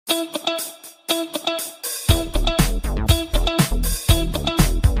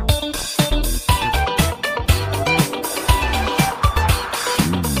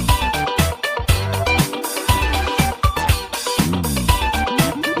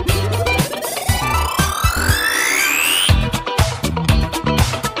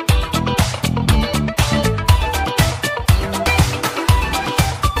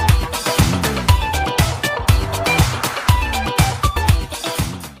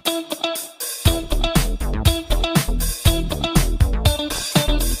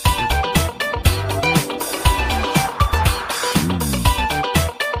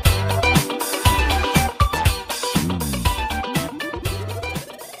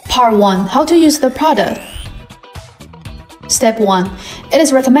Part 1. How to use the product. Step 1. It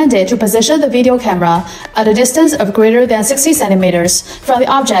is recommended to position the video camera at a distance of greater than 60 centimeters from the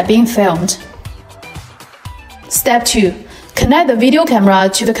object being filmed. Step 2. Connect the video camera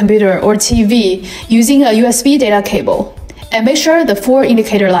to the computer or TV using a USB data cable, and make sure the 4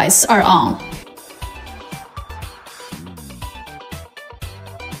 indicator lights are on.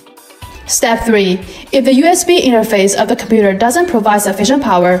 Step 3. If the USB interface of the computer doesn't provide sufficient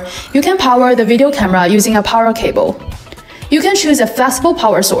power, you can power the video camera using a power cable. You can choose a flexible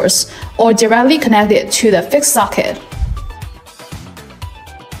power source or directly connect it to the fixed socket.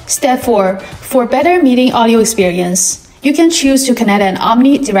 Step 4. For better meeting audio experience, you can choose to connect an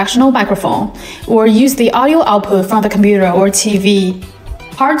Omni directional microphone or use the audio output from the computer or TV.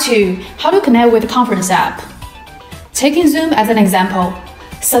 Part 2. How to connect with the conference app. Taking Zoom as an example,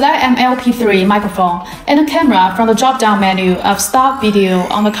 select an MP3 microphone and a camera from the drop-down menu of Stop Video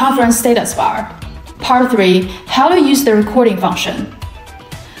on the conference status bar. Part 3. How to use the recording function.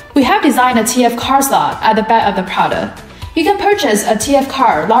 We have designed a TF card slot at the back of the product. You can purchase a TF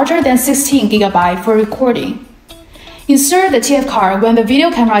card larger than 16 GB for recording. Insert the TF card when the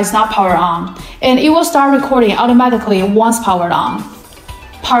video camera is not powered on, and it will start recording automatically once powered on.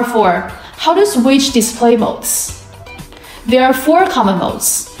 Part 4. How to switch display modes. There are 4 common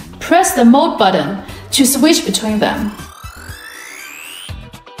modes. Press the mode button to switch between them.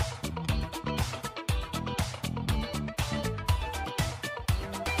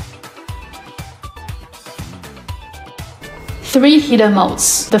 Three hidden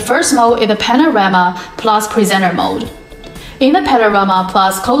modes. The first mode is the panorama plus presenter mode. In the panorama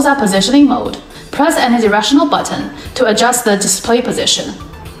plus close-up positioning mode, press any directional button to adjust the display position.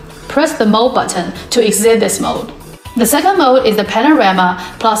 Press the mode button to exit this mode. The second mode is the panorama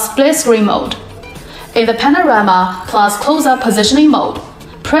plus split screen mode. In the panorama plus close-up positioning mode,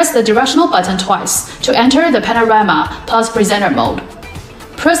 press the directional button twice to enter the panorama plus presenter mode.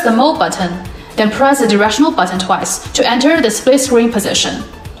 Press the mode button, then press the directional button twice to enter the split screen position.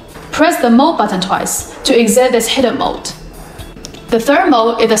 Press the mode button twice to exit this hidden mode. The third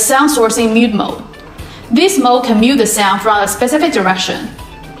mode is the sound sourcing mute mode. This mode can mute the sound from a specific direction.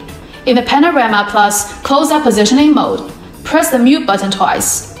 In the panorama plus close-up positioning mode, press the mute button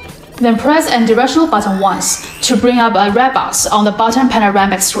twice, then press and directional button once to bring up a red box on the bottom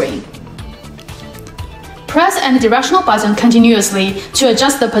panoramic screen. Press and directional button continuously to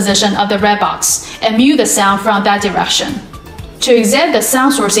adjust the position of the red box and mute the sound from that direction. To exit the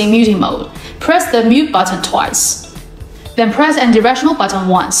sound sourcing muting mode, press the mute button twice, then press and directional button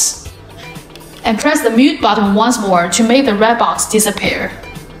once, and press the mute button once more to make the red box disappear.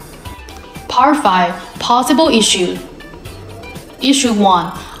 Part 5. Possible issue. Issue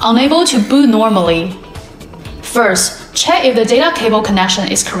 1. Unable to boot normally. First, check if the data cable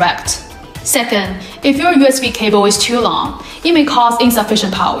connection is correct. Second, if your USB cable is too long, it may cause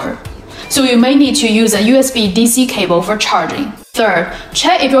insufficient power, so you may need to use a USB DC cable for charging. Third,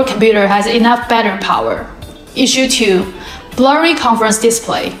 check if your computer has enough battery power. Issue 2. Blurry conference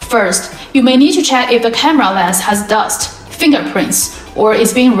display. First, you may need to check if the camera lens has dust, fingerprints, or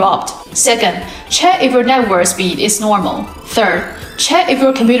is being robbed. Second, check if your network speed is normal. Third, check if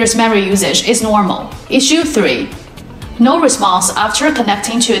your computer's memory usage is normal. Issue 3. No response after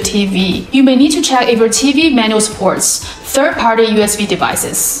connecting to a TV. You may need to check if your TV manually supports third-party USB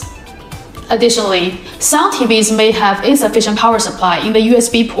devices. Additionally, some TVs may have insufficient power supply in the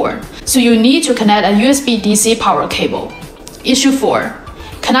USB port, so you need to connect a USB DC power cable. Issue 4.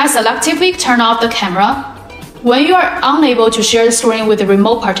 Can I selectively turn off the camera? When you are unable to share the screen with the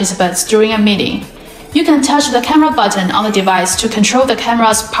remote participants during a meeting, you can touch the camera button on the device to control the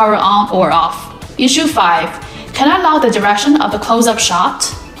camera's power on or off. Issue 5. Can I lock the direction of the close-up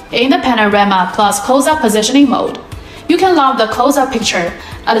shot? In the panorama plus close-up positioning mode, you can lock the close-up picture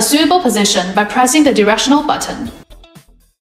at a suitable position by pressing the directional button.